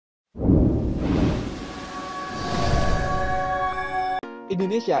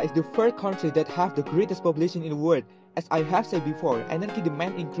Indonesia is the first country that have the greatest population in the world. As I have said before, energy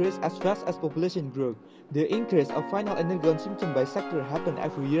demand increase as fast as population grows. The increase of final energy consumption by sector happened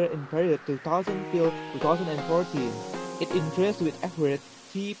every year in period 2000 till 2014. It increased with average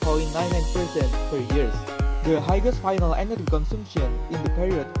 3.99% per year. The highest final energy consumption in the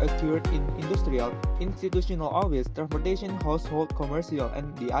period occurred in industrial, institutional office, transportation, household, commercial,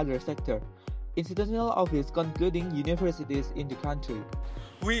 and the other sector. Institutional office concluding universities in the country.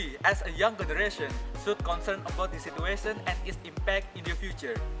 We, as a young generation, should concern about the situation and its impact in the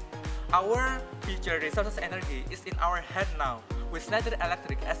future. Our future resources energy is in our hand now, with Schneider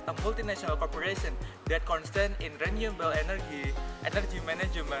Electric as a multinational corporation that concerns in renewable energy, energy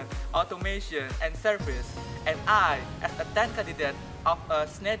management, automation, and service, and I, as a 10th candidate of a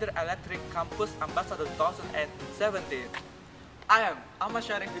Schneider Electric Campus Ambassador 2017. I am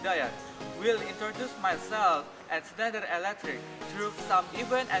Syarif Hidayat, will introduce myself and Schneider Electric through some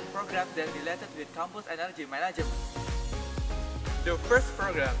event and programs that related with campus energy management. The first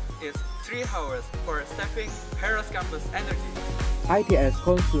program is 3 hours for saving Paris campus energy. ITS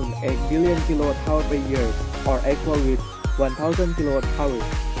consumes 8 billion kilowatt-hour per year, or equal with 1,000 kilowatt-hours.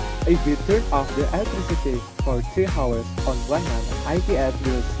 If we turn off the electricity for 3 hours on 1 month, ITS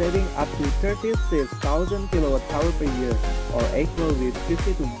will saving up to 36,000 kilowatt-hour per year, or equal with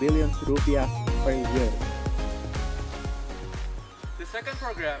 52 billion rupiah per year. The second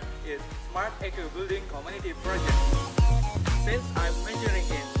program is Smart Eco Building Community Project. Since I'm majoring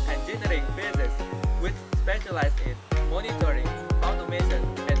in engineering basis, which specialized in monitoring, automation,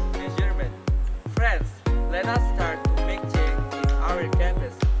 and measurement. Friends, let us start to make change in our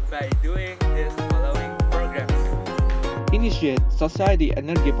campus by doing these following programs. Initiate Society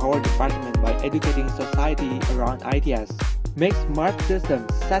Energy Power Department by educating society around ITS. Make smart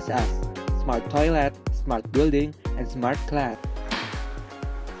systems such as smart toilet, smart building, and smart class.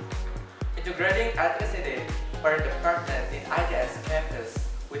 Integrating electricity per department in ITS campus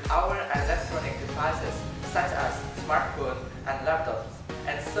with our electronic devices such as smartphone and laptops,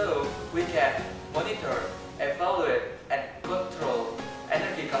 and so we can monitor, evaluate, and control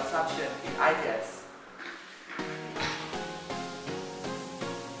energy consumption in ITS.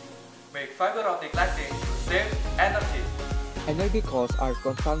 Make fiber optic lighting to save energy. Energy costs are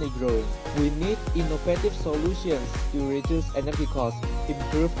constantly growing. We need innovative solutions to reduce energy costs,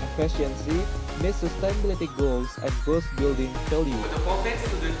 improve efficiency, meet sustainability goals, and boost building value. For the Voltage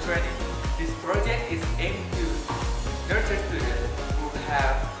Student Training, this project is aimed to nurture students who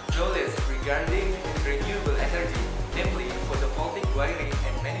have knowledge regarding renewable energy, namely photovoltaic wiring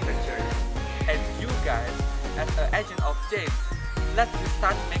and manufacturing. And you guys, as an agent of change, let's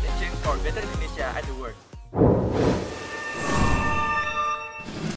start making change for better Indonesia and the world.